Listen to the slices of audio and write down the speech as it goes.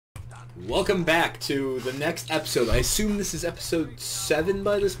Welcome back to the next episode. I assume this is episode 7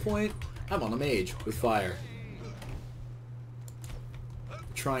 by this point. I'm on a mage with fire.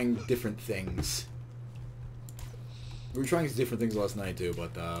 Trying different things. We were trying different things last night too,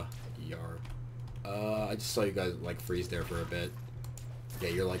 but yar. I just saw you guys like freeze there for a bit. Yeah,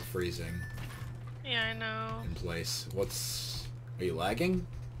 you're like freezing. Yeah, I know. In place. What's... Are you lagging?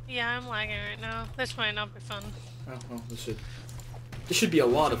 Yeah, I'm lagging right now. This might not be fun. Oh, well, this should be a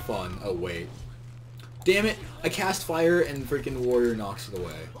lot of fun. Oh, wait. Damn it! I cast fire and freaking warrior knocks it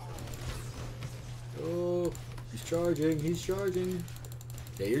away. Oh, he's charging, he's charging.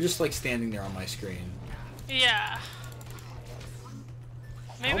 Yeah, you're just like standing there on my screen. Yeah.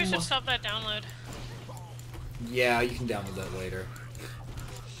 Maybe we should stop that download. Yeah, you can download that later.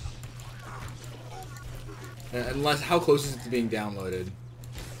 Unless, how close is it to being downloaded?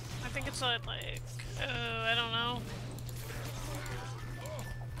 I think it's at like, I don't know.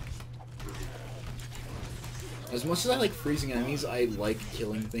 As much as I like freezing enemies, I like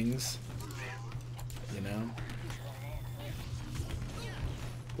killing things. You know?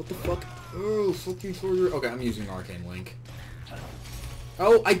 What the fuck? Oh, fucking soldier. Okay, I'm using Arcane Link.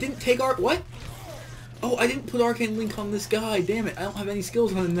 Oh, I didn't take what? Oh, I didn't put Arcane Link on this guy. Damn it, I don't have any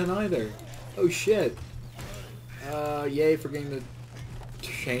skills on him then either. Oh shit. Yay for getting to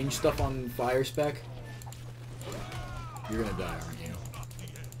change stuff on fire spec. You're gonna die, aren't you?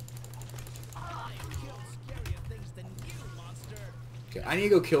 Okay, I need to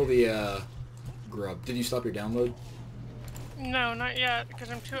go kill the, grub. Did you stop your download? No, not yet, because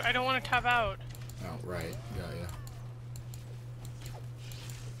I don't want to tab out. Oh, right. Yeah.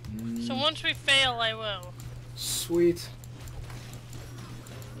 So once we fail, I will. Sweet.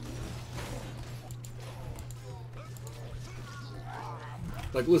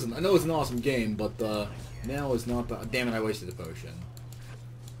 Like, listen, I know it's an awesome game, but, now is not the... Damn it, I wasted a potion.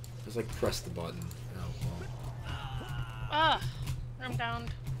 Just, like, press the button. Oh, well. Ah! I'm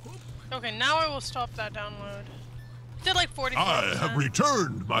downed. Okay, now I will stop that download. Did like 40%. I have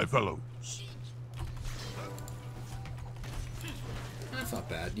returned, my fellows. That's not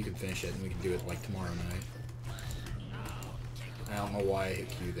bad. You can finish it, and we can do it, like, tomorrow night. I don't know why I hit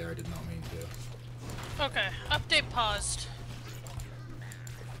Q there. I did not mean to. Okay, update paused.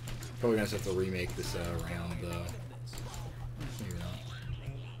 Probably gonna have to remake this, round, maybe not.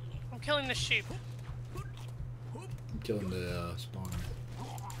 I'm killing the sheep. I'm killing the, spawner.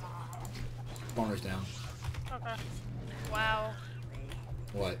 Spawner's down. Okay. Wow.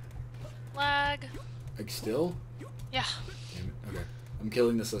 What? Lag. Like, still? Yeah. Damn it. Okay. I'm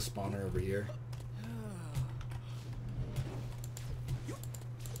killing this, spawner over here.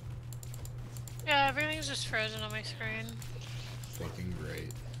 Yeah, everything's just frozen on my screen. Fucking great.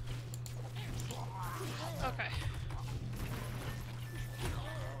 Okay.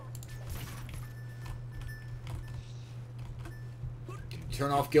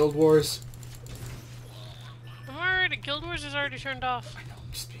 Turn off Guild Wars. I'm already. Guild Wars is already turned off. I know,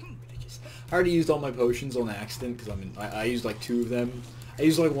 I'm just being ridiculous. I already used all my potions on accident because I used like 2 of them. I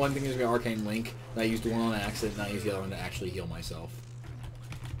used like one thing as my Arcane Link, and I used one on accident, and I used the other one to actually heal myself.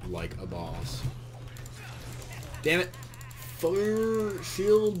 Like a boss. Damn it! Fire,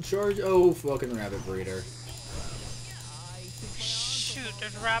 shield, charge. Oh, fucking rabbit breeder. Shoot,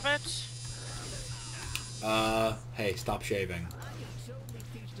 there's rabbits. Hey, stop shaving.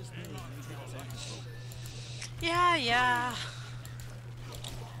 Yeah.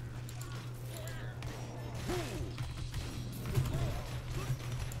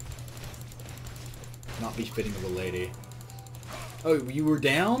 Not be spitting of a lady. Oh, you were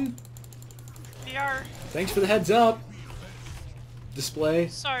down? We are. Thanks for the heads up. Display.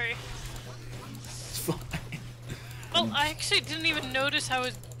 Sorry. It's fine. Well, I actually didn't even notice I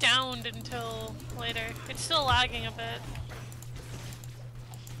was downed until later. It's still lagging a bit.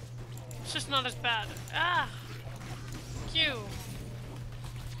 It's just not as bad. Ah! Q.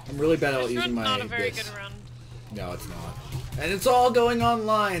 I'm really bad at This using run's my not a very this. good run. No, it's not. And it's all going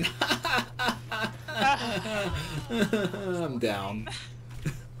online. I'm down.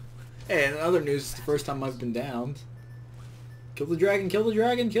 Hey, in other news, it's the first time I've been downed. Kill the dragon, kill the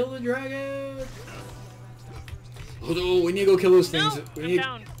dragon, kill the dragon! Oh, we need to go kill those things. No, We I'm need...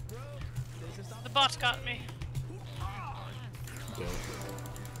 down. The bot got me. Okay.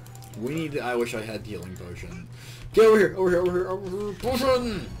 We need... I wish I had healing potion. Get over here, over here, over here, over here.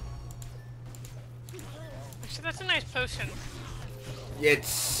 Potion! Actually, that's a nice potion.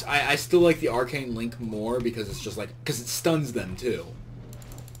 It's... I still like the Arcane Link more because it's just like... Because it stuns them, too.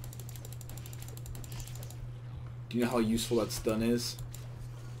 Do you know how useful that stun is?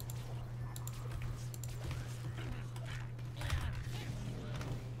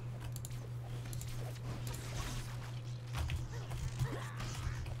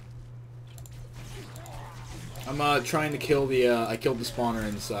 I'm trying to kill the, I killed the spawner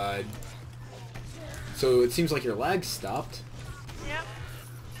inside. So it seems like your lag stopped. Yep.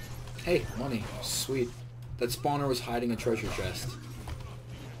 Hey, money. Sweet. That spawner was hiding a treasure chest.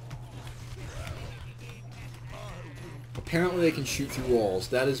 Apparently they can shoot through walls.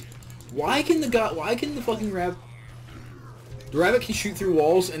 That is... Why can the fucking rabbit... The rabbit can shoot through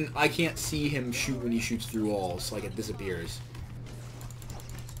walls, and I can't see him shoot when he shoots through walls. Like, it disappears.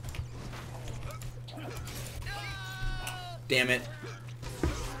 Damn it.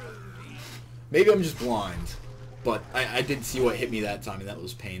 Maybe I'm just blind. But I did see what hit me that time, and that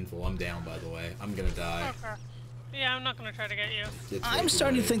was painful. I'm down, by the way. I'm gonna die. Okay. Yeah, I'm not gonna try to get you. I'm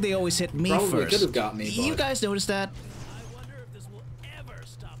starting to think they always hit me Probably first. could have got me, but... You guys notice that? I wonder if this will ever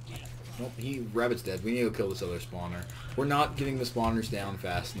stop me. Nope, rabbit's dead. We need to kill this other spawner. We're not getting the spawners down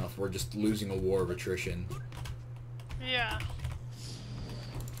fast enough. We're just losing a war of attrition. Yeah.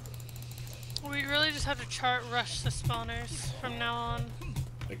 We really just have to chart rush the spawners from now on.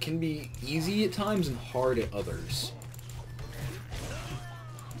 It can be easy at times and hard at others.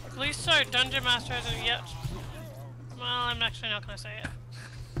 At least our dungeon master hasn't yet. Well, I'm actually not gonna say it.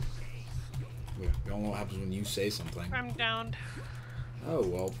 We all know what happens when you say something. I'm downed. Oh,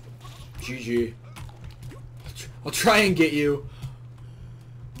 well. GG. I'll try and get you.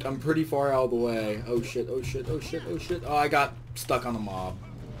 I'm pretty far out of the way. Oh shit, oh shit, oh shit, oh shit. Oh, I got stuck on a mob.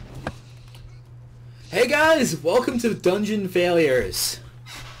 Hey guys! Welcome to Dungeon Failures.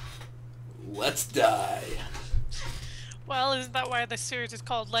 Let's die. Well, isn't that why the series is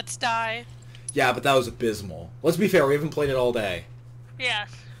called Let's Die? Yeah, but that was abysmal. Let's be fair, we haven't played it all day. Yeah.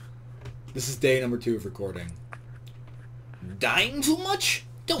 This is day number 2 of recording. Dying too much?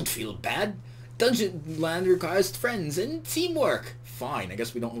 Don't feel bad. DungeonLand requires friends and teamwork. Fine, I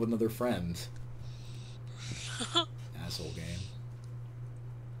guess we don't have another friend. Asshole game.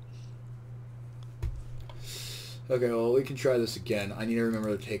 Okay, well, we can try this again. I need to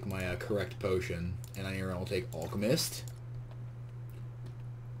remember to take my correct potion. And I need to remember to take Alchemist.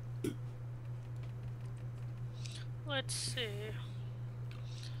 Let's see.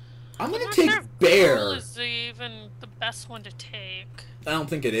 I'm gonna not take sure if Bear. Pearl is even the best one to take. I don't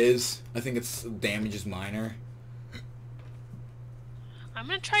think it is. I think its damage is minor. I'm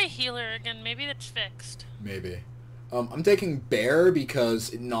gonna try Healer again. Maybe that's fixed. Maybe. I'm taking Bear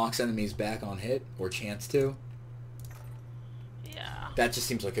because it knocks enemies back on hit, or chance to. Yeah. That just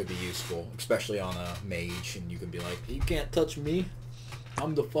seems like it'd be useful, especially on a mage, and you can be like, you can't touch me.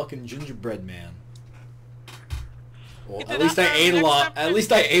 I'm the fucking gingerbread man. Well, Either at least that I or ate a next lot. episode- At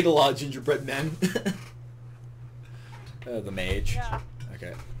least I ate a lot of gingerbread men. The mage. Yeah.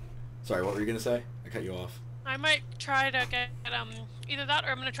 Okay. Sorry, what were you gonna say? I cut you off. I might try to get either that or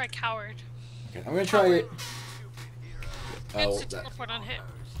I'm gonna try Coward. Okay, I'm gonna try it. Oh, It's to teleport on hit.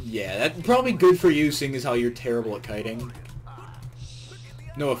 yeah, that's probably good for you, seeing as how you're terrible at kiting.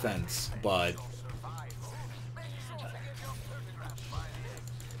 No offense, but...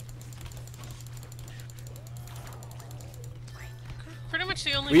 Pretty much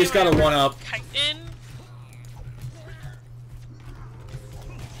the only We just game I gotta ever one-up. kite in.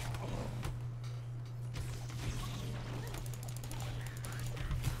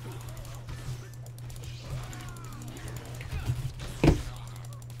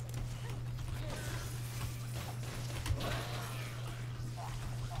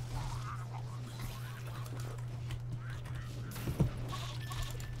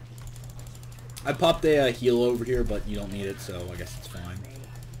 I popped a heal over here, but you don't need it, so I guess it's fine.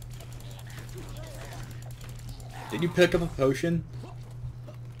 Did you pick up a potion?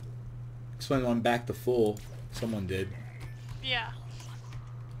 Because when I'm back to full, someone did. Yeah.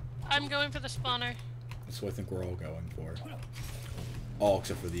 I'm going for the spawner. That's what I think we're all going for. All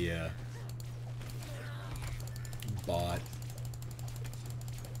except for the bot.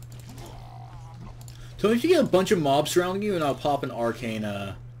 So if you get a bunch of mobs surrounding you, and I'll pop an arcane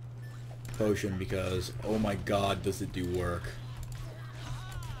potion, because oh my god, does it do work.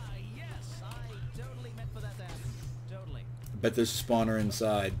 Yes, I totally meant for that to happen. Totally. I bet there's a spawner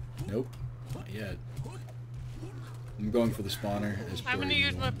inside. Nope, not yet. I'm going for the spawner as I'm per gonna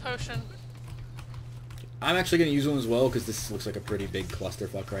use usual. my potion. I'm actually gonna use one as well, because this looks like a pretty big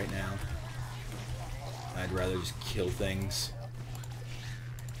clusterfuck right now. I'd rather just kill things.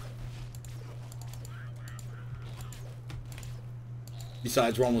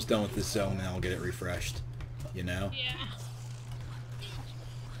 Besides, we're almost done with this zone, and I'll get it refreshed. You know? Yeah.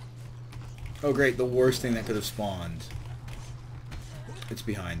 Oh great, the worst thing that could have spawned. It's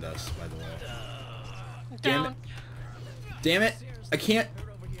behind us, by the way. Damn it. Down. Damn it! I can't...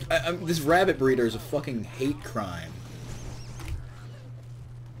 this rabbit breeder is a fucking hate crime.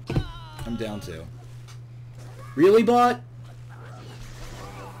 I'm down too. Really, bot?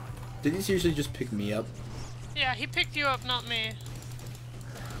 Did he seriously just pick me up? Yeah, he picked you up, not me.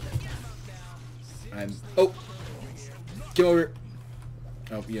 Oh! Get over!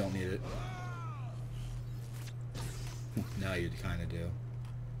 Oh, you don't need it. Now you kind of do.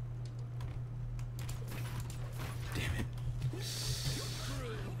 Damn it.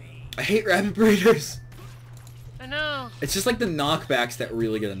 I hate rabbit breeders! I know. It's just like the knockbacks that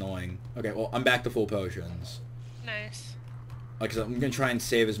really get annoying. Okay, well, I'm back to full potions. Nice. Like I said, I'm gonna try and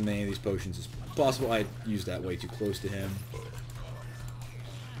save as many of these potions as possible. I used that way too close to him.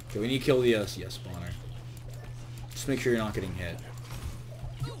 Okay, we need to kill the CS spawner. Just make sure you're not getting hit.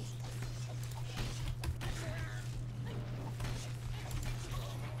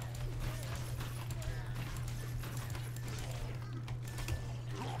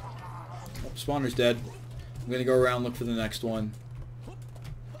 Oh, spawner's dead. I'm gonna go around and look for the next one.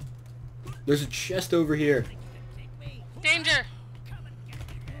 There's a chest over here. Danger!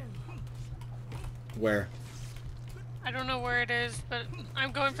 Where? I don't know where it is, but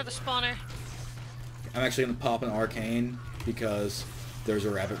I'm going for the spawner. I'm actually gonna pop an arcane because there's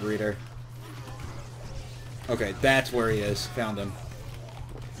a rabbit breeder. Okay, that's where he is. Found him.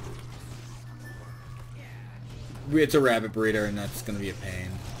 It's a rabbit breeder, and that's gonna be a pain,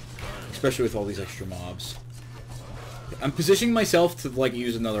 especially with all these extra mobs. I'm positioning myself to like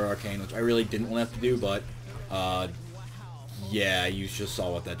use another arcane, which I really didn't want to have to do, but yeah, you just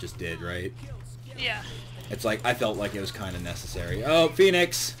saw what that just did, right? Yeah. It's like I felt like it was kind of necessary. Oh,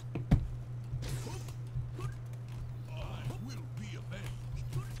 Phoenix!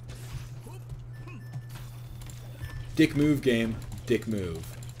 Dick move, game. Dick move.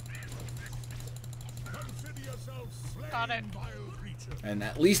 Got it. And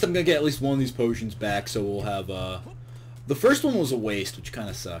at least I'm gonna get at least one of these potions back, so we'll have the first one was a waste, which kind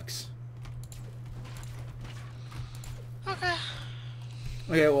of sucks. Okay.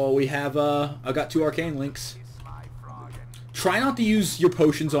 Okay, well we have I got 2 arcane links. Try not to use your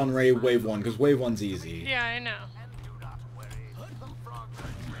potions on wave 1, because wave 1's easy. Yeah, I know.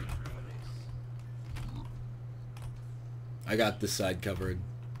 I got this side covered,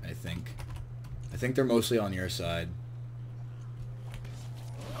 I think. I think they're mostly on your side.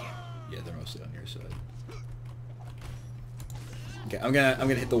 Yeah, they're mostly on your side. Okay, I'm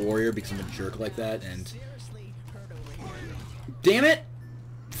gonna hit the warrior because I'm a jerk like that, and damn it!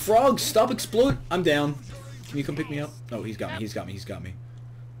 Frog, stop explode! I'm down. Can you come pick me up? Oh, he's got me, he's got me, he's got me.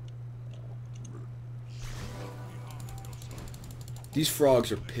 These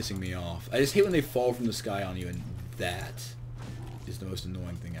frogs are pissing me off. I just hate when they fall from the sky on you, and that is the most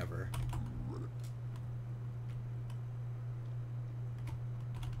annoying thing ever.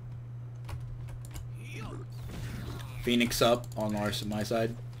 Phoenix up on my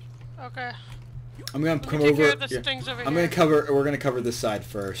side. Okay. I'm gonna come Take over. care of the Yeah. stings over I'm here. gonna cover. We're gonna cover this side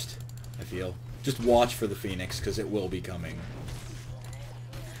first. I feel. Just watch for the Phoenix because it will be coming.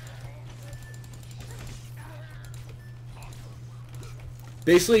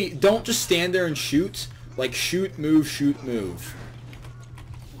 Basically, don't just stand there and shoot. Like shoot, move, shoot, move.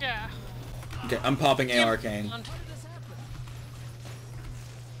 Yeah. Okay, I'm popping a arcane.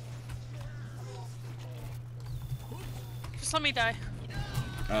 Just let me die.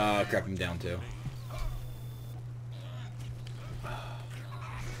 Crap, I'm down too.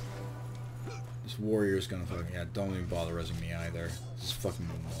 This warrior's gonna fucking, yeah, don't even bother resing me either. This is fucking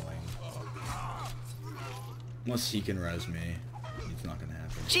annoying. Unless he can res me, it's not gonna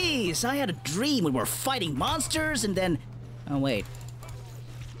happen. Jeez, I had a dream we were fighting monsters and then... Oh, wait.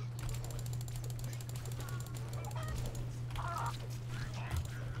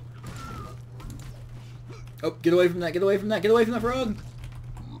 Oh, get away from that, get away from that, get away from that frog!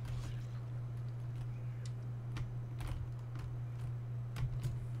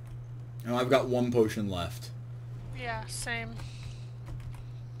 Oh, I've got 1 potion left. Yeah, same.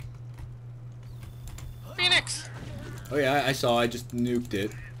 Phoenix! Oh yeah, I saw, I just nuked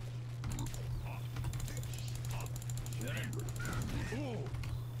it.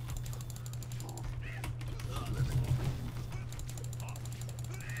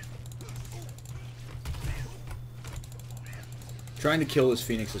 Trying to kill this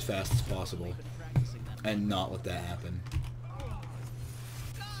Phoenix as fast as possible. And not let that happen.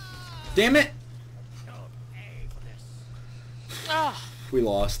 Damn it! Oh, We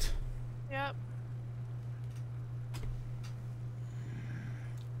lost. yep.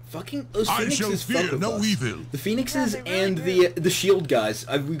 Fucking those I Phoenixes shall fuck fear with no us. evil. The Phoenixes Yeah, they really and the shield guys.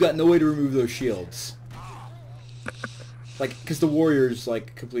 We've got no way to remove those shields. Like, because the warrior's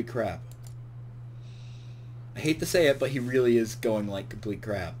like complete crap. I hate to say it, but he really is going like complete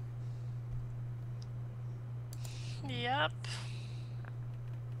crap. Yep.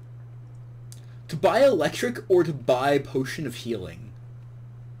 To buy electric or to buy potion of healing?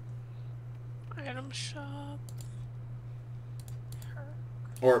 Item shop.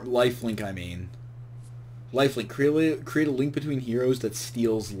 Or lifelink, I mean. Lifelink. Create a link between heroes that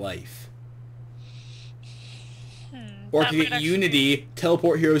steals life. Or That to might get actually Unity,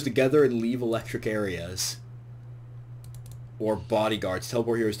 teleport heroes together and leave electric areas. Or bodyguards.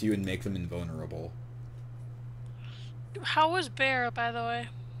 Teleport heroes to you and make them invulnerable. How was Bear, by the way?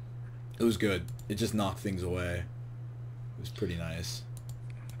 It was good. It just knocked things away. It was pretty nice.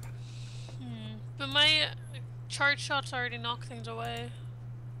 But my charge shots already knock things away.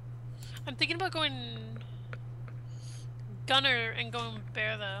 I'm thinking about going Gunner and going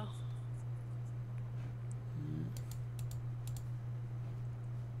Bear, though.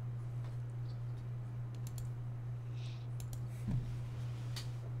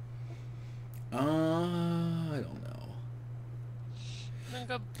 I don't know. I'm gonna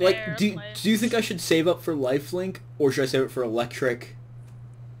go Bear. Like, do you think I should save up for lifelink, or should I save it for electric?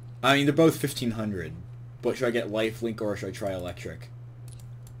 I mean, they're both 1500, but should I get lifelink or should I try electric?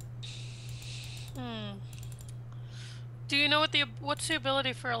 Do you know what's the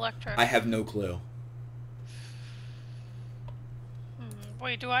ability for electric? I have no clue.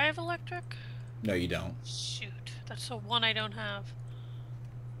 Wait, do I have electric? No, you don't. Shoot, that's the one I don't have.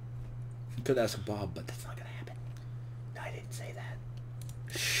 You could ask Bob, but that's not gonna happen. No, I didn't say that.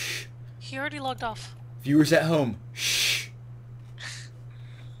 Shh. He already logged off. Viewers at home, shh.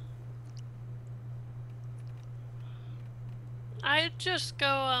 I'd just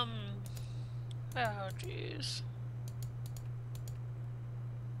go, oh, jeez.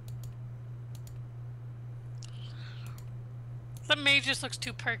 The mage just looks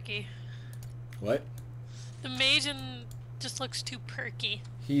too perky. What? The mage just looks too perky.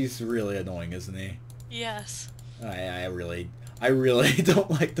 He's really annoying, isn't he? Yes. I really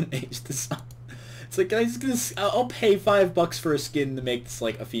don't like the mage design. It's like, I'll pay $5 for a skin to make this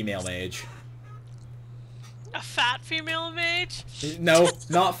like a female mage. A fat female mage? No,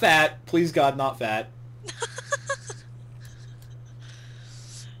 not fat. Please God, not fat.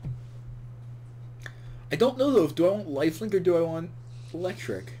 I don't know though. Do I want lifelink or do I want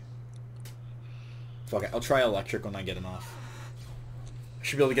electric? Fuck it. I'll try electric when I get enough. I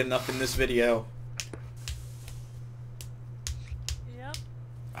should be able to get enough in this video. Yep.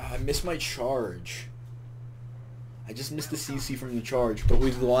 I missed my charge. I just missed the CC from the charge, but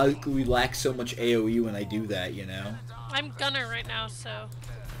we lack so much AoE when I do that, you know? I'm Gunner right now, so...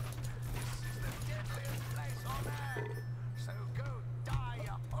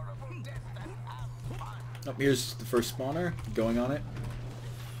 Oh, here's the first spawner. Going on it.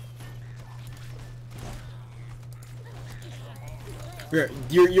 Here,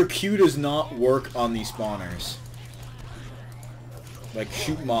 your Q does not work on these spawners. Like,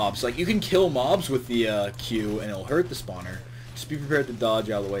 shoot mobs. Like, you can kill mobs with the Q and it'll hurt the spawner. Just be prepared to dodge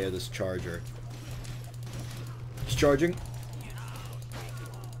out of the way of this charger. He's charging.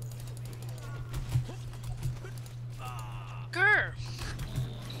 Grr!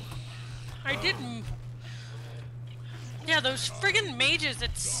 I didn't... Yeah, those friggin' mages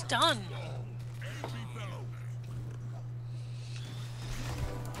that stun.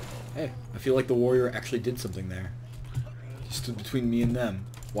 Hey, I feel like the warrior actually did something there. He stood between me and them.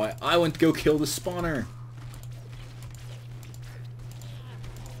 Why, I went to go kill the spawner.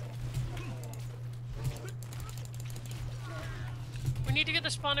 We need to get the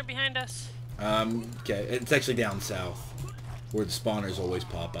spawner behind us. Okay, it's actually down south, where the spawners always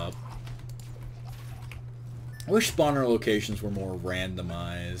pop up. I wish spawner locations were more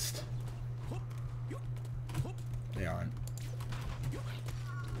randomized. They aren't.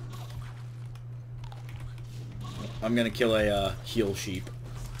 I'm gonna kill a heal sheep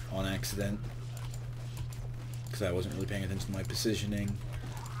on accident because I wasn't really paying attention to my positioning.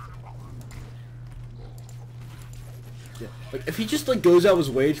 Yeah. Like, if he just like goes out of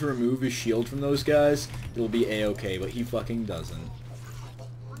his way to remove his shield from those guys, it'll be a-okay, but he fucking doesn't.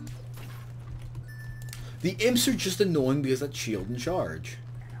 The imps are just annoying because that's shield and charge.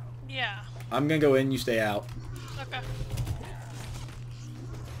 Yeah. I'm gonna go in, you stay out. Okay.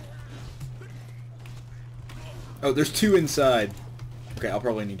 Oh, there's two inside. Okay, I'll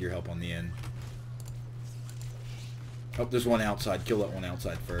probably need your help on the end. Oh, there's one outside. Kill that one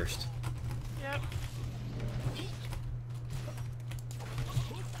outside first. Yep.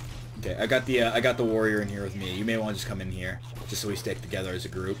 Okay, I got the warrior in here with me. You may want to just come in here, just so we stick together as a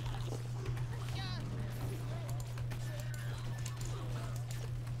group.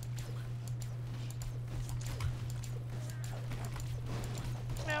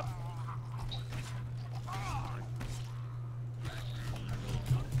 Yep.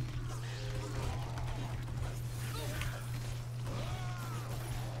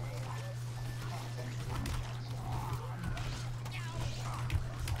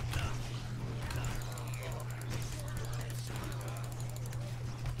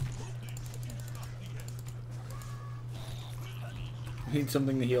 We need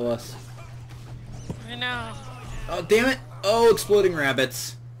something to heal us. I know. Oh, damn it! Oh, exploding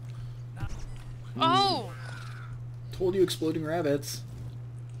rabbits. Oh! Told you exploding rabbits.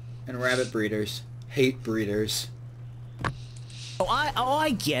 And rabbit breeders. Hate breeders. Oh,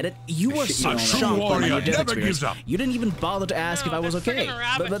 I get it. You were Shit, so you don't know. shocked by my warrior death never experience. gives up. You didn't even bother to ask if I was they're okay. freaking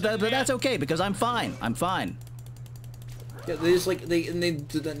rabbits But in here. that's okay because I'm fine. I'm fine. Yeah, they just like they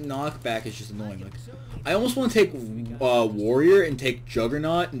do that knockback is just annoying. Like, I almost want to take warrior and take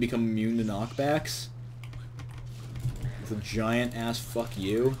Juggernaut and become immune to knockbacks. It's a giant ass fuck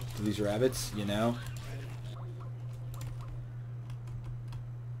you to these rabbits, you know.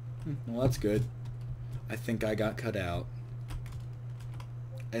 Well, that's good. I think I got cut out.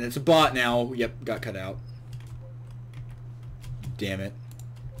 And it's a bot now. Yep, got cut out. Damn it.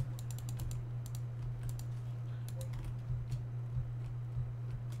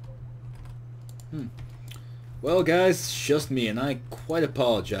 Well, guys, it's just me, and I quite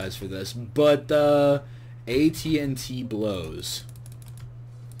apologize for this, but, AT&T blows.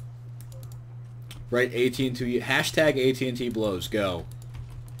 Right, AT&T, hashtag AT&T blows, go.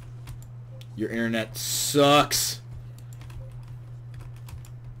 Your internet sucks.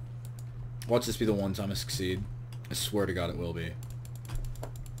 Watch this be the one time I succeed. I swear to God it will be.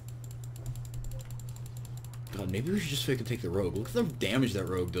 God, maybe we should just fucking take the rogue. Look at the damage that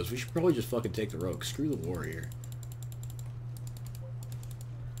rogue does. We should probably just fucking take the rogue. Screw the warrior.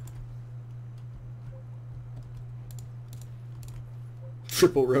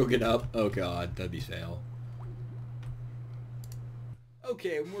 Triple rogue it up. Oh God, that'd be fail.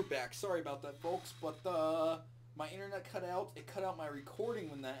 Okay, and we're back. Sorry about that, folks, but my internet cut out. It cut out my recording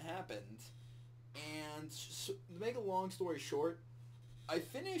when that happened. And so, to make a long story short, I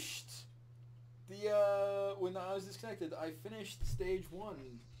finished the when I was disconnected, I finished stage 1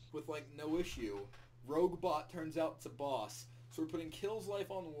 with like no issue. Rogue bot turns out it's a boss. So we're putting Kills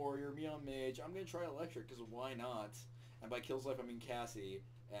Life on warrior, me on mage. I'm gonna try electric because why not? And by Kills Life I mean Cassie.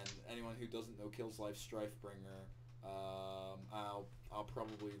 And anyone who doesn't know Kills Life, Strifebringer. I'll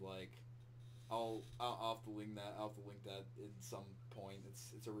probably like I'll have to link that. I'll have to link that in some point.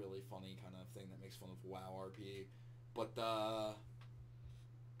 It's a really funny kind of thing that makes fun of WoW RP. But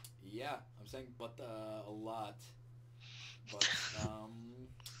yeah, I'm saying but a lot. But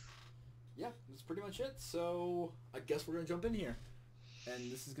yeah, that's pretty much it. So I guess we're gonna jump in here,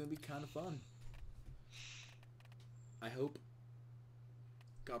 and this is gonna be kind of fun. I hope.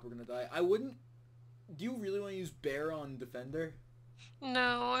 God, we're gonna die. I wouldn't. Do you really want to use bear on defender?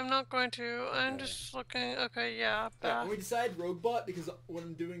 No, I'm not going to. I'm just looking. Okay, yeah. And we decide Roguebot because when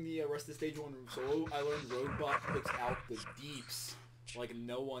I'm doing the rest of stage 1 solo, I learned Roguebot puts out the deeps like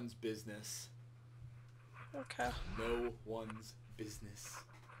no one's business. Okay. No one's business.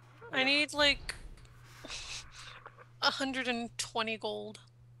 I need like 120 gold.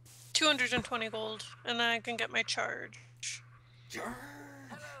 220 gold, and then I can get my charge.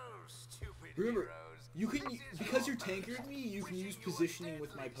 Remember, you can because you're tankered me. You can use positioning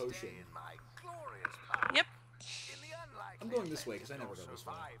with my potion. Yep. I'm going this way because I never go this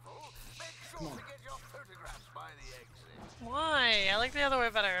way. Come on. Why? I like the other way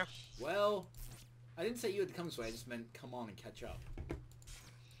better. Well, I didn't say you had to come this way. I just meant come on and catch up.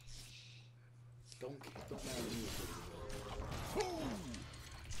 Don't matter me.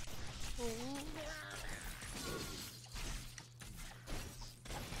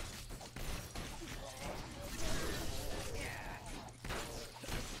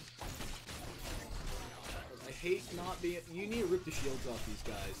 I hate not being. You need to rip the shields off these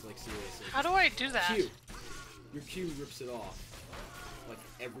guys, like seriously. How do I do that? Q. Your Q rips it off, like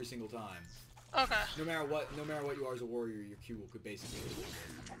every single time. Okay. No matter what you are as a warrior, your Q could basically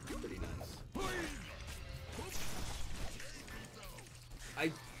be pretty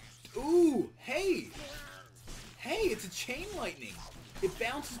nice. Ooh, hey, it's a chain lightning. It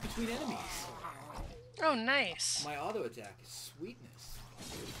bounces between enemies. Oh, nice. My auto attack is sweetness.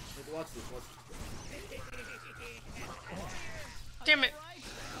 Like, watch this. Damn it.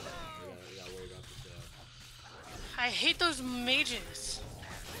 We gotta worry about this. I hate those mages.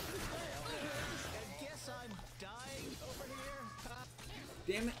 Guess I'm dying over here.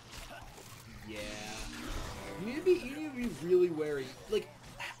 Damn it. Yeah. You need to be really wary. Like,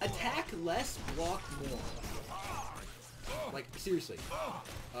 attack less, block more. Like, seriously.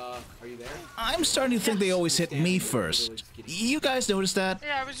 Are you there? I'm starting to think they always hit me first. You guys notice that?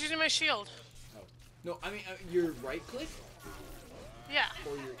 Yeah, I was using my shield. Oh. No, I mean, your right click Yeah.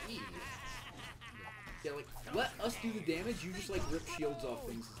 or your E. Yeah, like, let us do the damage, you just, like, rip shields off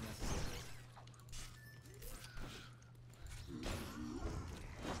things as necessary.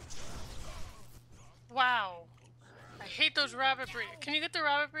 Wow. I hate those those rabbit breeder. Can you get the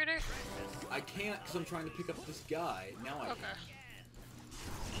rabbit breeder? I can't because I'm trying to pick up this guy. Now I Okay.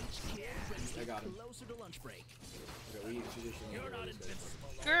 can. I got him. Closer to lunch break. Okay, we traditionally You're not do this.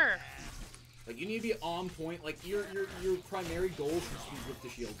 Grr. Like, you need to be on point. Like, your primary goal should be with the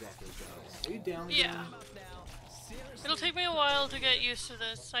shields off those guys. Are you down again? Yeah. Now, seriously. It'll take me a while to get used to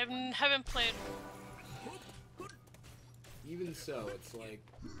this. I haven't played. Even so, it's like...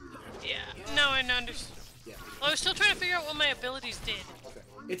 Yeah. No, I understand. Yeah. I was still trying to figure out what my abilities did. Okay.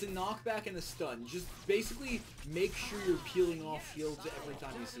 It's a knockback and a stun. Just basically make sure you're peeling off shields every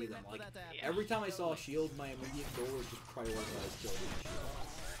time you see them. Like, every time I saw a shield, my immediate goal was just prioritize killing the shield.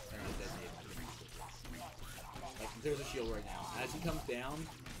 And I detonated it. Like, there's a shield right now. As he comes down,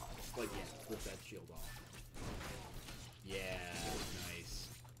 just like, yeah, rip that shield off. Yeah, nice.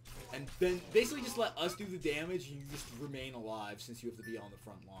 And then basically just let us do the damage and you just remain alive since you have to be on the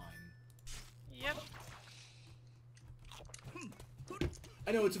front line. Yep.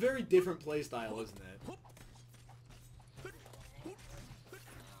 I know, it's a very different playstyle, isn't it?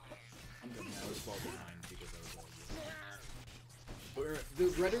 I'm done now, I was far behind because I was all good. But the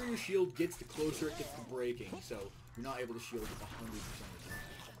redder your shield gets, the closer it gets to breaking, so you're not able to shield it 100% of the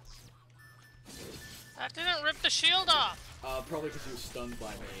time. That didn't rip the shield off. Probably because you were stunned by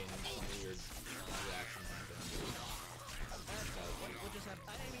me and some weird reaction happened. We'll just have.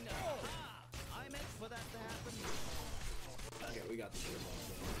 I didn't mean to. I meant for that to happen. Okay, we got the shield off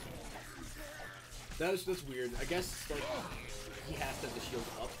though. That's weird. I guess, like, he has to have the shield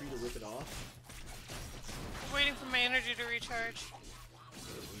up for you to rip it off. Waiting for my energy to recharge.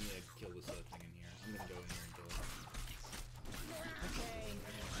 We need to kill this other thing in here. I'm gonna go in here and kill it. Okay.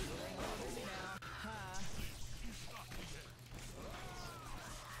 Busy now. Ha.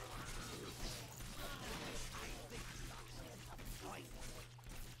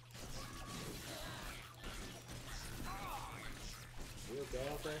 Are you okay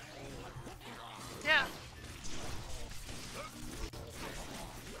out there? Yeah.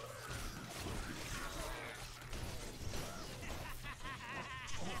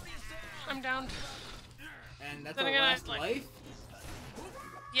 I'm down. And that's Then our again, last like- life?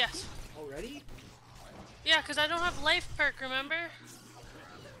 Yes. Already? Yeah, because I don't have life perk, remember?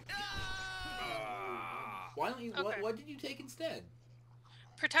 Why don't you, Okay. what did you take instead?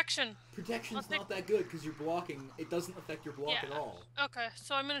 Protection. Protection's I'll take- not that good because you're blocking. It doesn't affect your block Yeah. at all. Okay,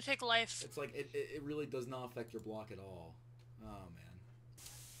 so I'm gonna take life. It's like, it really does not affect your block at all. Oh, man.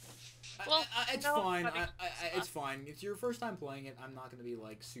 Well, It's no, fine. buddy. It's fine. It's your first time playing it. I'm not going to be,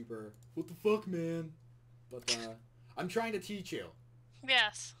 like, super, what the fuck, man? But, I'm trying to teach you.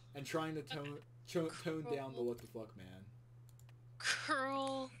 Yes. And trying to tone down the what the fuck, man.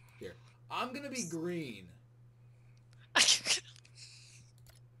 Cruel. Here. I'm going to be green.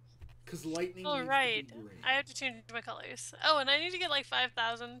 Because lightning Oh, needs right. to be green. I have to change my colors. Oh, and I need to get like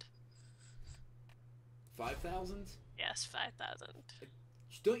 5,000. 5,000? Yes, 5,000.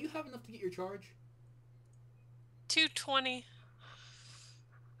 Don't you have enough to get your charge? 220.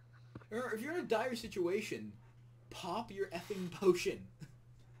 Or if you're in a dire situation, pop your effing potion.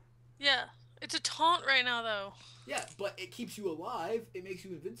 Yeah. It's a taunt right now, though. Yeah, but it keeps you alive. It makes you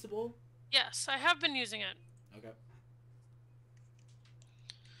invincible. Yes, I have been using it. Okay.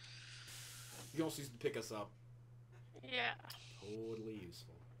 You can also use it to pick us up. Yeah. Totally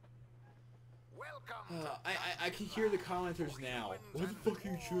useful. Welcome. I can hear the commenters now. Why the fuck are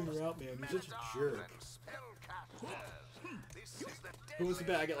you chewing her out, man? You're such a jerk. Who wants to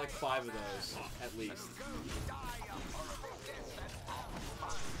bet I get like 5 of those, at least?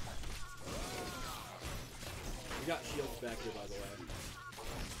 We got shields back here, by the way.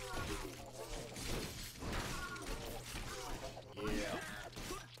 Yeah.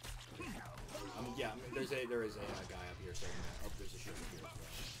 Yeah, there is a guy up here, so oh, there's a shield up here as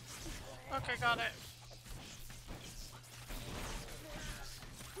well. Okay, got it.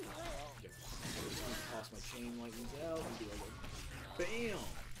 Okay. I'm just gonna toss my chain lightnings out and do like a BAM!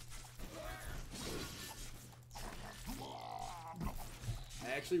 I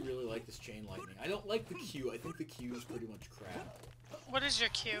actually really like this chain lightning. I don't like the Q. I think the Q is pretty much crap. What is your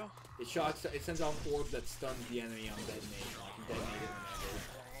Q? It sends out an orb that stuns the enemy on detonation. I can detonate it whenever.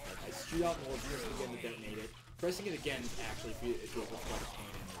 Like, I shoot out an orb just again to detonate it. Pressing it again actually feels like quite a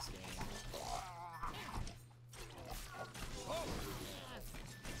pain in this game.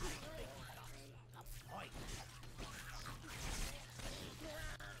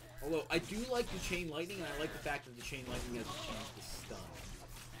 Although, I do like the chain lightning, and I like the fact that the chain lightning has a chance to stun.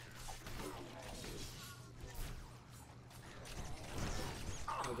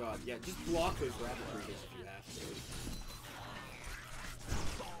 Oh god, yeah, just block those rapid breeders if you have to.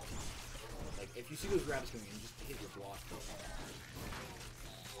 Like, like, if you see those rabbits coming in, just hit your block.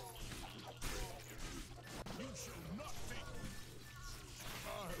 You shall not take me.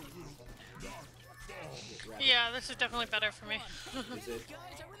 I will not fall. Yeah, this is definitely better for me. Is it?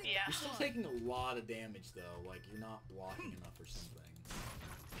 Yeah. You're still taking a lot of damage, though. Like, you're not blocking enough or something.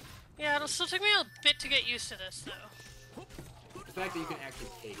 Yeah, it'll still take me a bit to get used to this, though. The fact that you can actually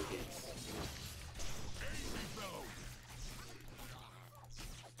take hits.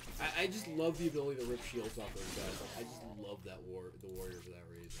 I just love the ability to rip shields off those guys. Like, I just love that the warrior for that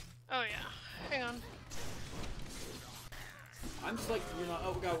reason. Oh, yeah. Hang on. I'm just like, you're not...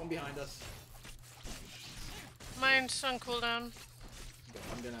 Oh, we got one behind us. Mine's on cooldown. Okay,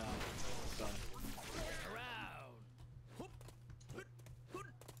 I'm gonna... Stun.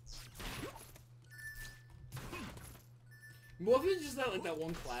 What if it's just that, like, that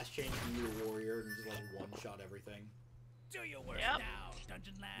one class change from your warrior and just, like, one-shot everything? Do your worst Yep. now,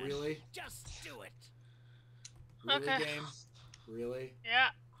 DungeonLand. Really? Just do it. Really, Okay. game? Really?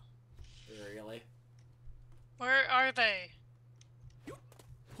 Yeah. Really? Where are they?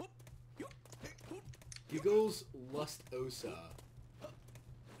 Hugo's Lustosa.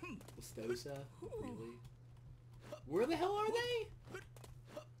 Lustosa? Really? Where the hell are they?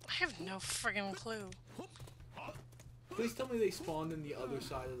 I have no friggin' clue. Please tell me they spawned in the other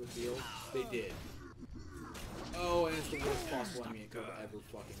side of the field. They did. Oh, and it's the worst possible enemy it could have ever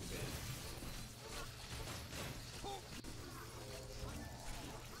fucking been.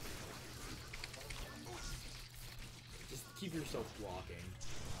 Just keep yourself blocking.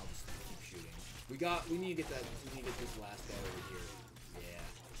 And I'll just keep shooting. We need to get this last guy over here. Yeah.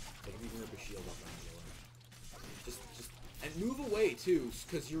 Like if you can rip a shield up and kill him. Just and move away too,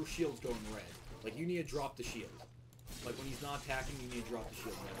 because your shield's going red. Like you need to drop the shield. Like when he's not attacking, you need to drop the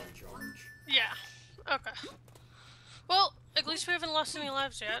shield and let him charge. Yeah. Okay. Well, at least we haven't lost any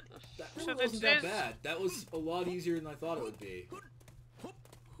lives yet. That So really wasn't that bad. That was a lot easier than I thought it would be.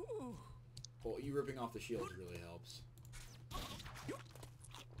 Well, you ripping off the shields really helps. Here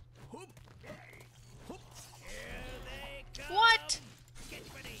they come. What? Get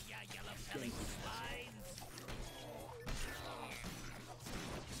ready, ya yellow-bellied swines.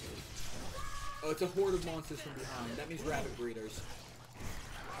 Oh, it's a horde of monsters from behind. That means rabbit breeders.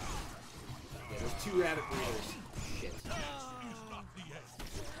 Yeah, there's 2 rabbit breeders. Shit.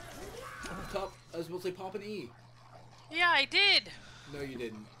 Top, I was about to say pop an E. Yeah, I did. No, you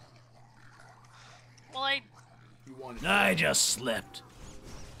didn't. Well, I You wanted I just slipped.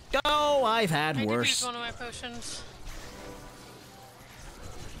 Oh, I've had did use worse. one of my potions.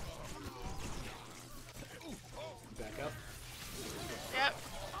 Back up. Yep.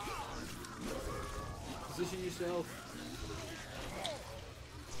 Position yourself.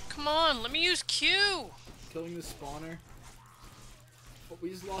 Come on, let me use Q. Killing the spawner. But we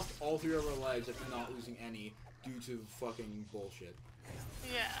just lost all 3 of our lives after not losing any due to fucking bullshit.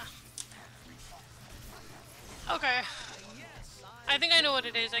 Yeah. Okay. I think I know what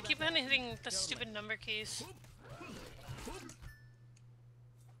it is. I keep hitting the stupid number keys.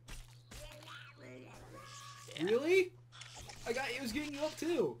 Really? It was getting you up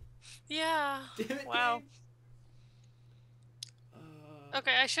too. Yeah. Damn it, Wow. game.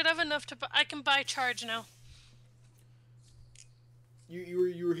 Okay, I should have enough to I can buy charge now.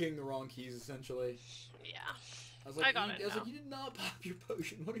 You were hitting the wrong keys essentially. Yeah. I was like, I got it I was now. like, you did not pop your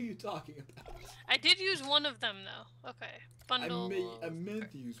potion. What are you talking about? I did use one of them though. Okay. Bundle. I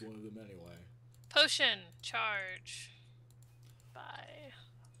meant to use one of them anyway. Potion. Charge. Buy.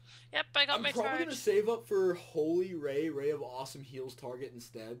 Yep, I got I'm my probably charge. gonna save up for Holy Ray of Awesome Heals target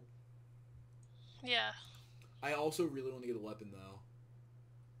instead. Yeah. I also really want to get a weapon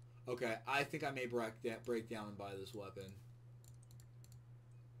though. Okay, I think I may break down and buy this weapon.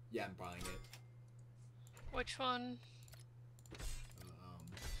 Yeah, I'm buying it. Which one?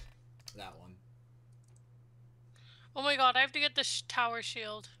 That one. Oh my god, I have to get the tower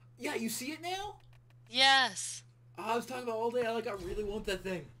shield. Yeah, you see it now? Yes. I was talking about all day. I really want that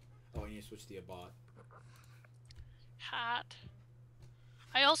thing. Oh, I need to switch to a bot. Hat.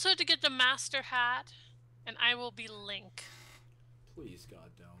 I also had to get the master hat, and I will be Link. Please,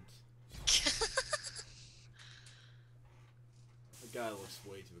 God, don't. The guy looks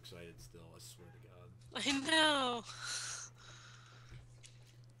way too excited still, I swear to God. I know.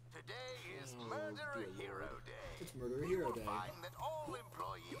 Today is Oh, Murder dear Hero Lord. Day. It's Murder You Hero will Day. find that all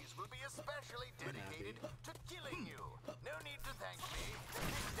employees will be especially I'm dedicated happy. to killing you. No need to thank me.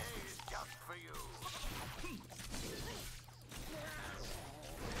 This day is just for you.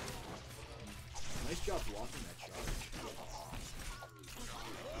 Nice job blocking that charge.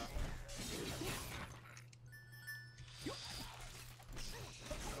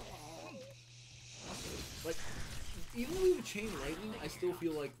 Chain Lightning, I still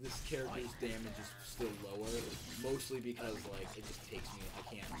feel like this character's damage is still lower, mostly because, like, it just takes me, I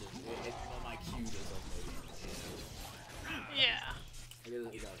can't just, my Q does Yeah. I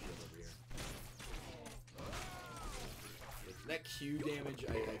gotta heal over here. That Q damage,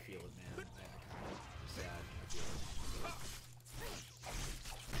 I feel it, man. I kind of sad. I feel it.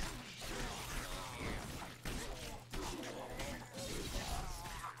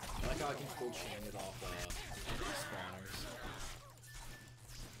 I like how I can still chain it off spawners.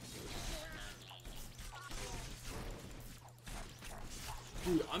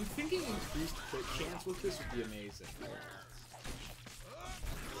 Dude, I'm thinking increased crit chance with this would be amazing.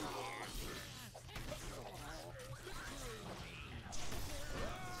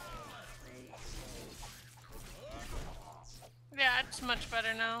 Yeah, it's much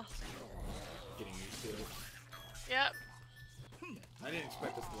better now. Getting used to it. Yep. I didn't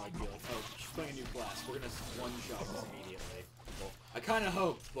expect us to like be like, oh, she's playing a new class. We're gonna one-shot this immediately. Well, I kind of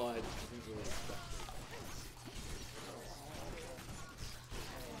hoped, but I didn't really expect it.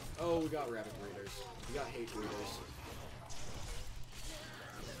 Oh, we got rabbit breeders. We got hate breeders.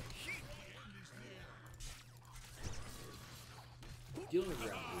 Dealing with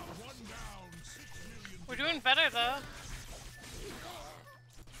rabbit breeders. We're doing better though.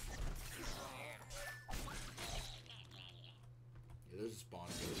 Yeah, there's a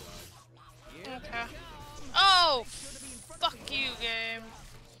spawner nearby. Okay. Oh! Fuck you, game.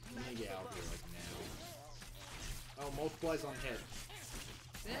 I'm gonna get out here like now. Oh, multiplies on hit.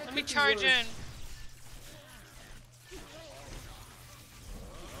 Let me charge in.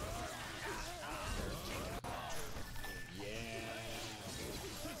 Yeah.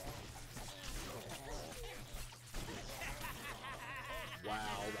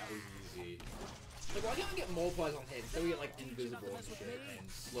 Wow, that was easy. Like, why can't we get multiplies on hit? Instead we get like invisible and shit,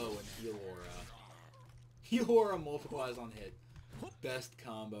 and slow and heal aura. Heal aura multiplies on hit. Best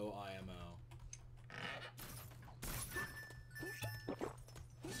combo IMO.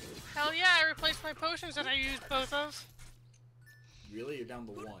 Hell yeah, I replaced my potions that I used both of. Really? You're down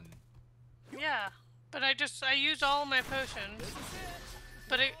to 1. Yeah, but I used all my potions.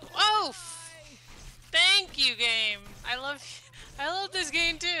 But it, oh! Thank you, game. I love this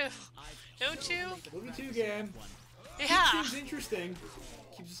game too. Don't you? Love you too, game. Yeah. Seems interesting.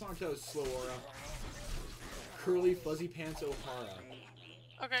 Keeps us on our toes. Slow aura. Curly fuzzy pants O'Hara.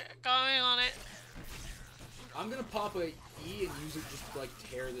 Okay, got me on it. I'm gonna pop a E and use it just to like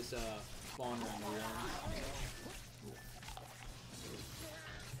tear this spawner in the one.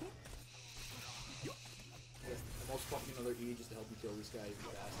 I'm also popping another E just to help me kill this guy even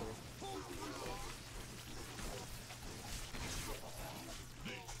faster.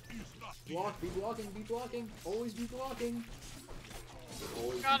 Block, be blocking, be blocking, always be blocking.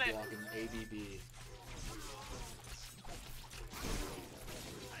 Always Got be it. blocking, ABB.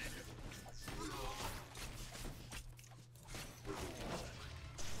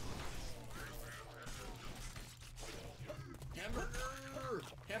 Hamburger!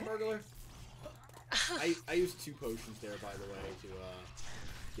 Hamburglar! I used 2 potions there, by the way, to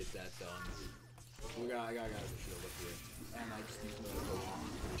get that done. I got the shield up here. And I just need another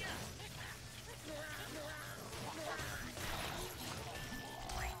potion.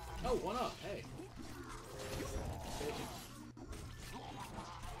 Oh, 1 up, hey.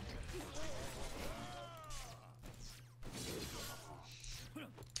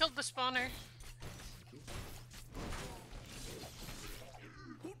 Killed the spawner.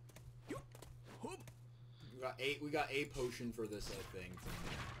 We got a potion for this, I think.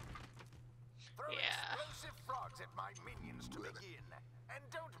 Throw Yeah. explosive frogs at my minions to begin. And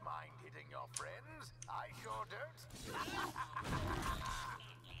don't mind hitting your friends. I sure don't.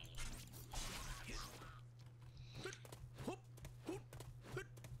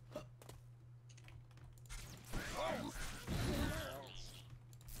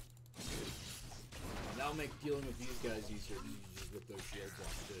 That'll make dealing with these guys easier because you just rip those shields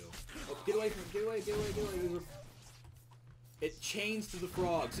off too. Oh, get away from it, get away, get away, get away. It chains to the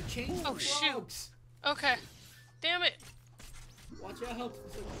frogs. It chains to the frogs. Okay. Damn it. Watch out.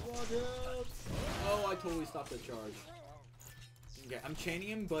 Watch out. Oh, I totally stopped that charge. Okay, I'm chaining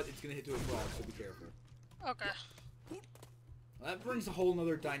him, but it's going to hit to a frog, so be careful. Okay. Well, that brings a whole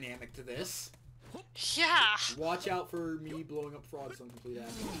nother dynamic to this. Yeah. Watch out for me blowing up frogs on complete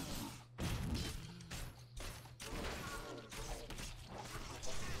accident.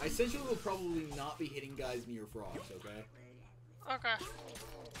 I essentially will probably not be hitting guys near frogs, okay? Okay.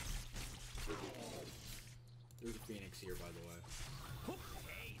 There's a phoenix here, by the way.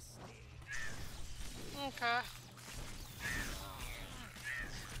 Okay.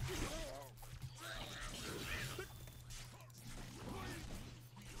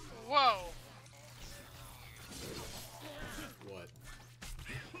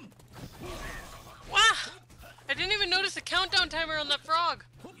 cooldown timer on that frog.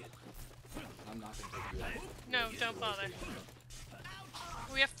 I'm not gonna take you out. No, don't bother.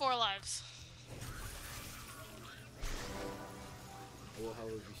 We have 4 lives. I will,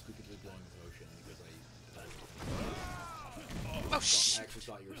 however, be stupidly blowing the potion because Oh shit! I actually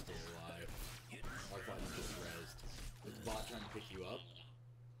thought you were still alive. Or I thought you just rezzed. Was the bot trying to pick you up?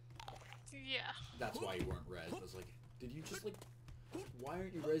 Yeah. That's why you weren't rezzed. I was like, did you just like... Why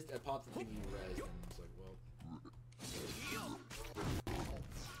aren't you rezzed? I popped the thing and you rezzed, and it's like, well...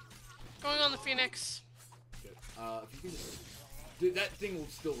 Going on the Phoenix. Good. If you can just... Dude, that thing will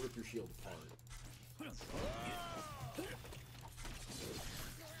still rip your shield apart. I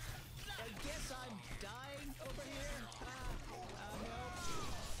guess I'm dying over here. No.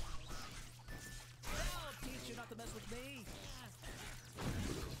 I'll teach you not to mess with me.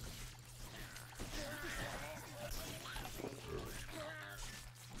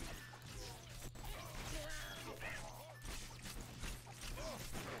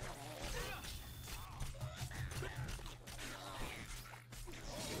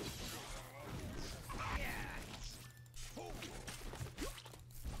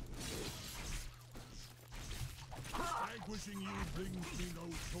 Vanquishing you brings me no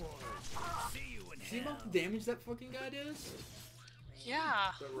joy. See you in See how much damage that fucking guy does?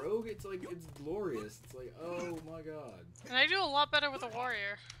 Yeah. The rogue, it's like, it's glorious. It's like, oh my god. And I do a lot better with a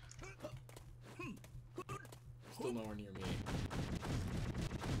warrior. Still nowhere near me.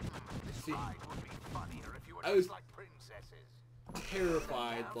 See, It would be funnier if you were I was- just like princesses.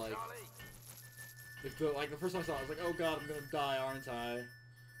 terrified, Now, like, Charlie, if the first time I saw it, I was like, oh god, I'm gonna die, aren't I?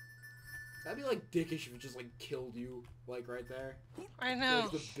 That'd be like dickish if it just like killed you, like right there. I know.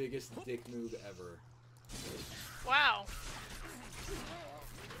 That's the biggest dick move ever. Wow. It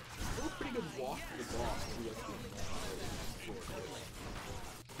was a pretty good walk to the boss. Keep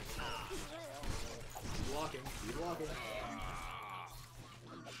blocking, keep blocking.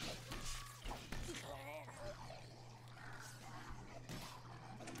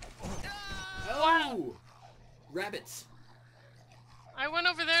 Oh! Rabbits. I went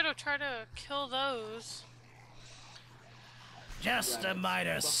over there to try to kill those. Just a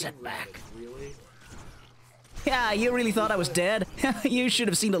minor Fucking setback. rabbits, really? Yeah, you really thought I was dead? You should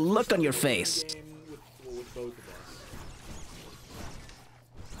have seen the look on your face. Game with both of us.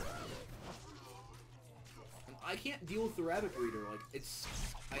 And I can't deal with the rabbit breeder. Like it's,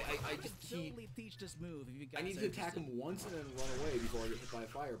 I just keep. Totally teach this move if you guys I need are to attack interested. him once and then run away before I get hit by a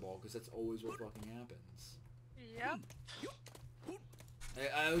fireball, because that's always what fucking happens. Yep.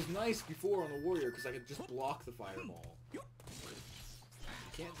 I was nice before on the warrior because I could just block the fireball. You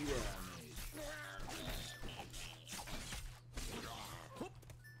can't do that on mage.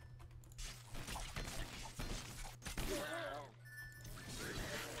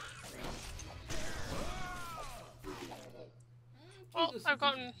 Oh, I've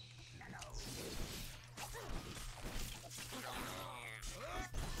gotten...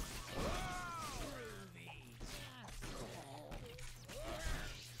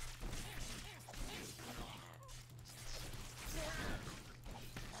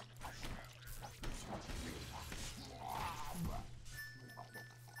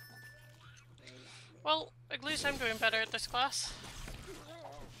 Well, at least I'm doing better at this class.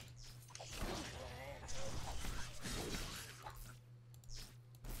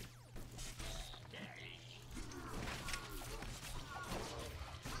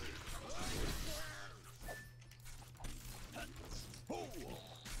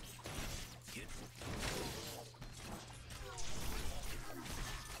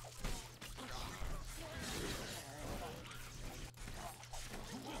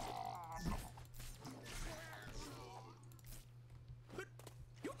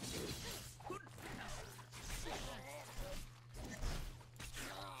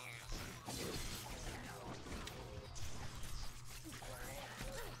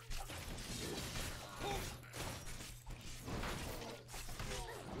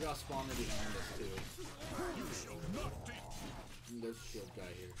 We got a spawner behind us too. And there's a shield guy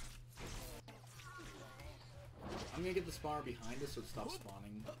here. I'm gonna get the spawner behind us so it stops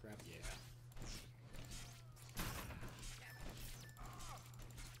spawning. Crap, yeah.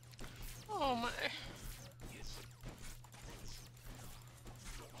 Oh my.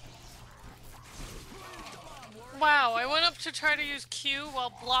 Wow, I went up to try to use Q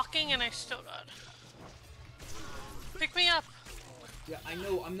while blocking and I still got. Pick me up! Yeah, I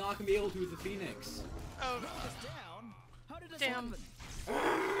know. I'm not gonna be able to with the Phoenix. Oh, Down? How did this damn. happen?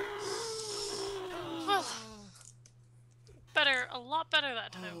 Well, better, a lot better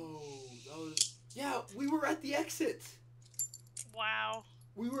that time. Oh, that was. Yeah, we were at the exit. Wow.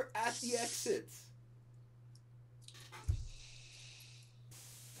 We were at the exit.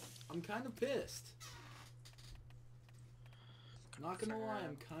 I'm kind of pissed. Not gonna lie,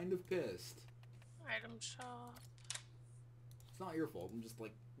 I'm kind of pissed. Item shop. It's not your fault. I'm just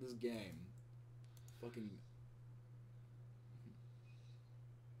like, this game. Fucking...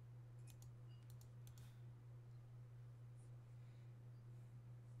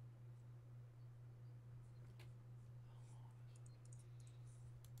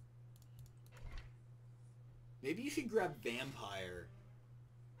 Maybe you should grab Vampire.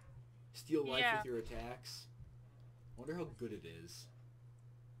 Steal life Yeah. with your attacks. Wonder how good it is.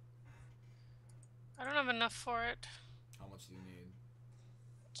 I don't have enough for it. How much do you need?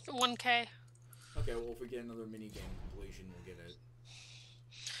 1K. Okay, well if we get another minigame completion, we'll get it.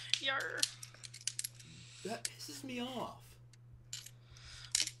 Yar. That pisses me off.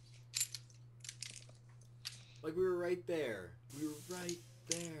 Like we were right there. We were right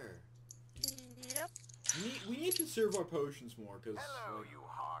there. Yep. We need to serve our potions more, because... Hello, you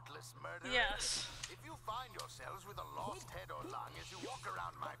heartless murderers. Yes. If you find yourselves with a lost head or lung as you walk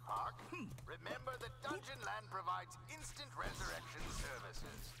around my park, remember that DungeonLand provides instant resurrection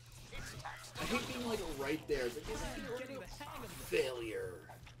services. It's tax I hate being like right there. It's like, Getting the hang of this. failure.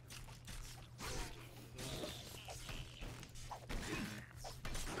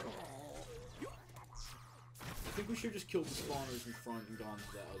 I think we should have just killed the spawners in front and gone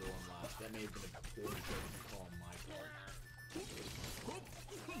to that other one last. That may have been a poor judgment call on my part.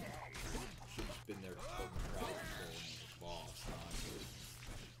 Should have just been there fucking crowd controlling the boss, not...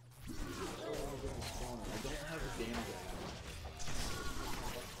 Oh, spawner. I don't have a damage I have.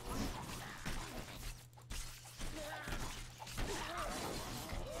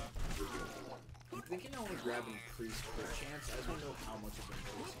 I'm thinking I want to grab an increased crit chance. I just don't know how much of an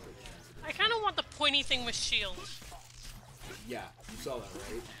increased crit chance it is. I kind of want the pointy thing with shield. Yeah, you saw that,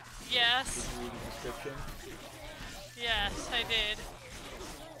 right? Yes. Did you read the description? Yes, I did.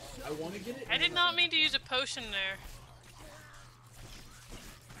 I want to get it. I did not mean to use a potion there.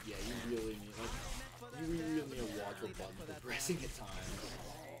 Yeah, you really need, like, you really need a watch your button for pressing at times.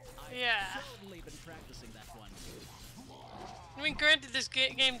 Yeah. Totally been practicing that one. I mean, granted, this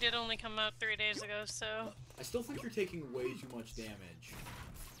game did only come out 3 days ago, so... I still think you're taking way too much damage.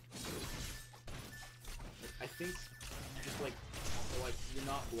 I think just like you're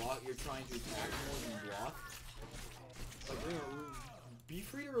not block. You're trying to attack more than block. Like, you know, be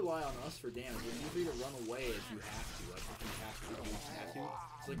free to rely on us for damage. But be free to run away if you have to. Like if you have to,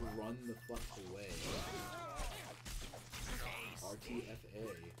 it's like run the fuck away. RTFA.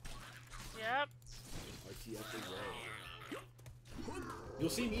 Yep. RTFA. You'll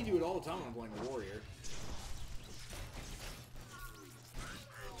see me do it all the time when I'm playing a warrior.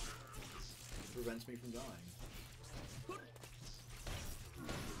 It prevents me from dying.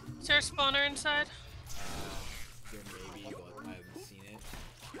 Is there a spawner inside? There may be, but I haven't seen it.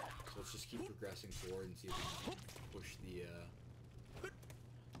 So let's just keep progressing forward and see if we can push the,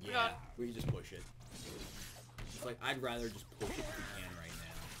 Yeah, we can just push it. It's like, I'd rather just push it if we can right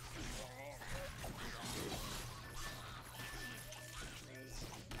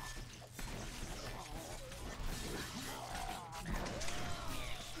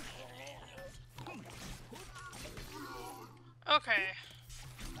now. Okay.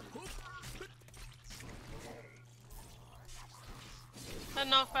 That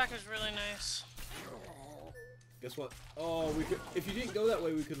knockback is really nice. Guess what? Oh, we could. If you didn't go that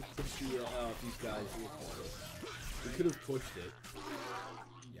way, we could have pushed these guys. We could have pushed it.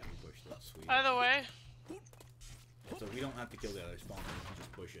 Yeah, we pushed it. Sweet. Either way. So we don't have to kill the other spawner. We can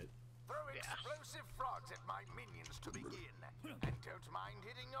just push it. Throw explosive frogs at my minions to begin. And don't mind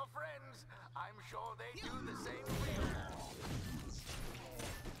hitting your friends. I'm sure they do the same for you.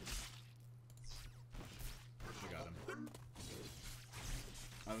 We got him.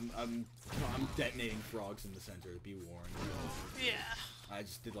 I'm detonating frogs in the center, be warned. Yeah. I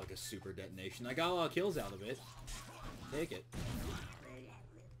just did like a super detonation. I got a lot of kills out of it. Take it.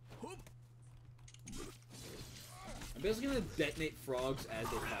 I'm basically gonna detonate frogs as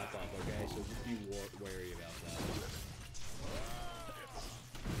they pop up, okay? So just be wary about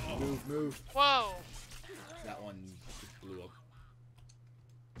that. Move. Whoa. That one just blew up.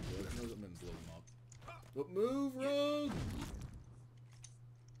 I'm gonna blow them up. But move, rogue!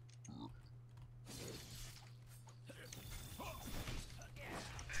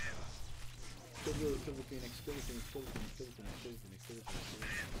 Kill the phoenix, kill the phoenix, kill the phoenix, kill the phoenix, kill the phoenix, kill the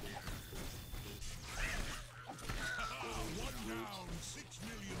phoenix. 6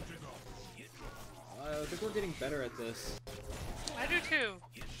 million to go. I think we're getting better at this. I do too.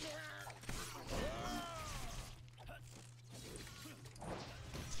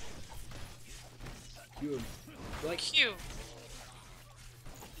 You like Q.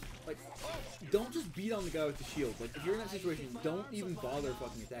 don't just beat on the guy with the shield. Like, if you're in that situation, don't even bother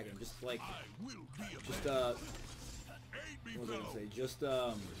fucking attacking him. Just, like, what was I gonna say? Just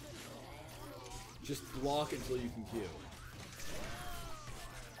block until you can Q.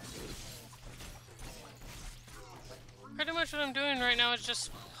 Pretty much what I'm doing right now is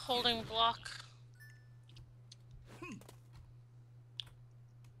just holding block.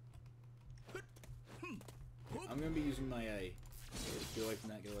 I'm gonna be using my A. Get away from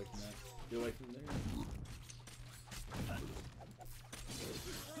that, get away from that. Get away from there.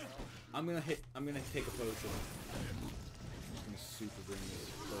 I'm gonna take a potion. I'm just gonna super burn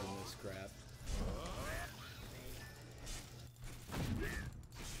this crap.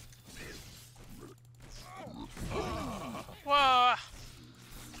 Whoa! I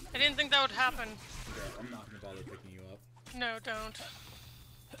didn't think that would happen. Okay, I'm not gonna bother picking you up. No, don't.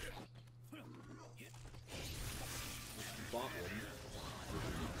 Bot wouldn't.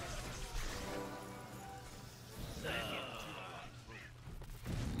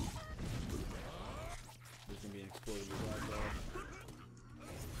 There's gonna be an explosive right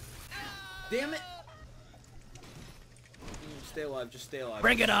there. Damn it! Stay alive, just stay alive.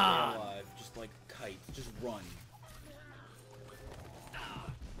 Bring it Stay on! alive. Just like kite, just run.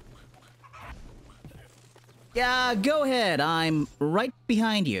 Yeah, go ahead. I'm right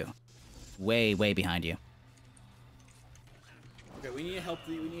behind you. Way, way behind you. Okay, we need to help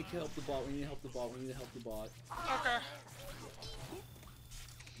the bot. We need to help the bot. We need to help the bot. Okay.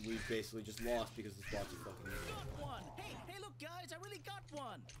 We've basically just lost because this bot's a fucking idiot. One. Hey, look, guys, I really got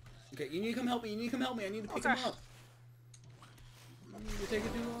one. Okay, you need to come help me. You need to come help me. I need to pick him up. You're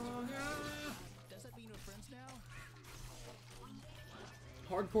taking too long. Does that mean we're friends now?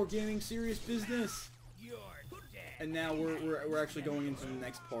 Hardcore gaming, serious business. You're dead. And now we're actually going into the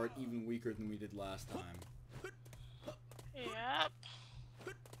next part even weaker than we did last time. Yep.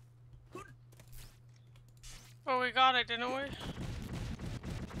 Well, we got it, didn't we? Okay,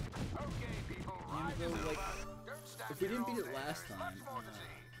 people, ride Even to though, the like, button. Don't stand if we didn't here beat all it day. last There's time, much more to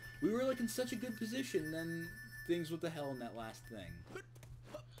see. we were like in such a good position. Then things went to hell in that last thing.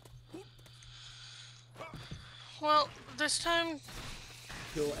 Well, this time...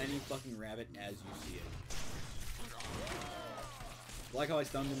 Kill any fucking rabbit as you see it. Like how I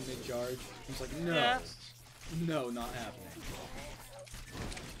stunned him mid-charge. He's like, no, Yeah. no, not happening.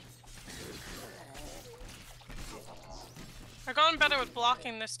 I've gotten better with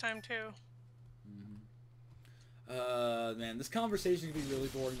blocking this time, too. Man, this conversation is gonna be really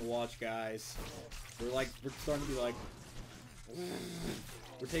boring to watch, guys. We're starting to be like,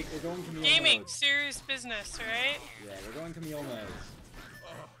 we're going Camille Gaming, mode. serious business, right? Yeah, we're going Camille mode.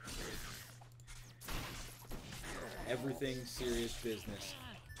 Everything serious business.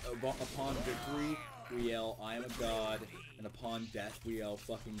 Upon victory, we yell, I am a god, and upon death, we yell,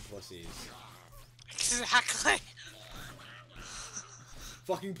 fucking pussies. Exactly.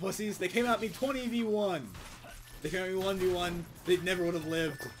 Fucking pussies, they came at me 20v1! They came at me 1v1, they never would have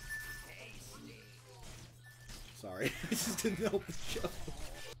lived. Sorry, I just didn't help the show.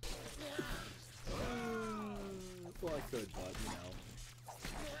 Well, I could, but, you know.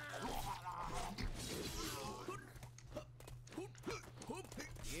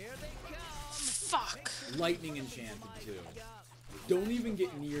 Here they come. Fuck. Lightning enchanted, too. Don't even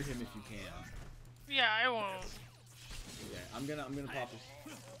get near him if you can. Yeah, I won't. Yeah, I'm gonna pop this.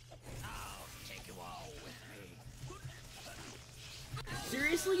 Take you all with me.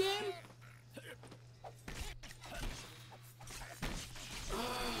 Seriously, game?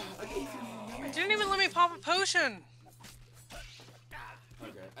 It didn't even let me pop a potion.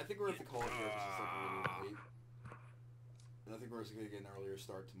 Okay, I think we're at the call here because it's like a little late. And I think we're just gonna get an earlier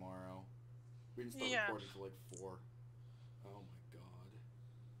start tomorrow. We didn't start Yeah. recording till like 4. Oh my god.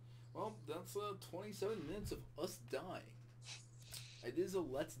 Well, that's 27 minutes of us dying. It is a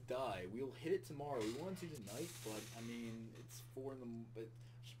let's die. We'll hit it tomorrow. We wanted to tonight, but I mean, it's 4 in the but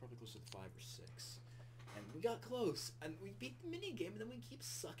I should probably close to 5 or 6. And we got close, and we beat the minigame, and then we keep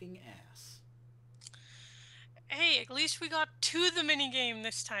sucking ass. Hey, at least we got to the minigame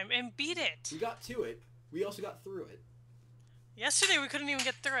this time and beat it. We got to it. We also got through it. Yesterday we couldn't even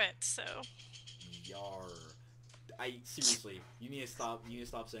get through it, so... Yar. Seriously, you need to stop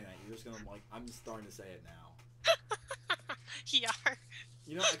saying that. You're just gonna I'm just starting to say it now. Yar.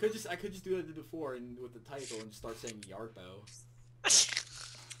 You know, I could just do what I did before and with the title and just start saying Yarpo.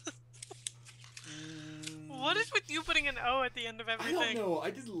 What is with you putting an O at the end of I everything? don't know. I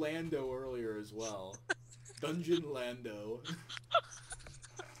did Lando earlier as well. DungeonLando.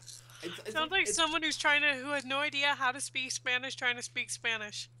 Sounds like someone who has no idea how to speak Spanish trying to speak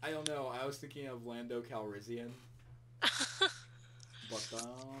Spanish. I don't know. I was thinking of Lando Calrissian. But,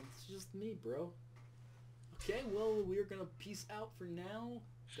 it's just me, bro. Okay, well, we're gonna peace out for now.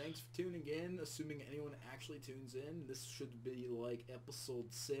 Thanks for tuning in, assuming anyone actually tunes in. This should be, like,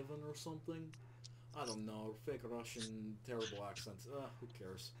 episode 7 or something. I don't know, fake Russian, terrible accents. Who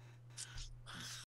cares?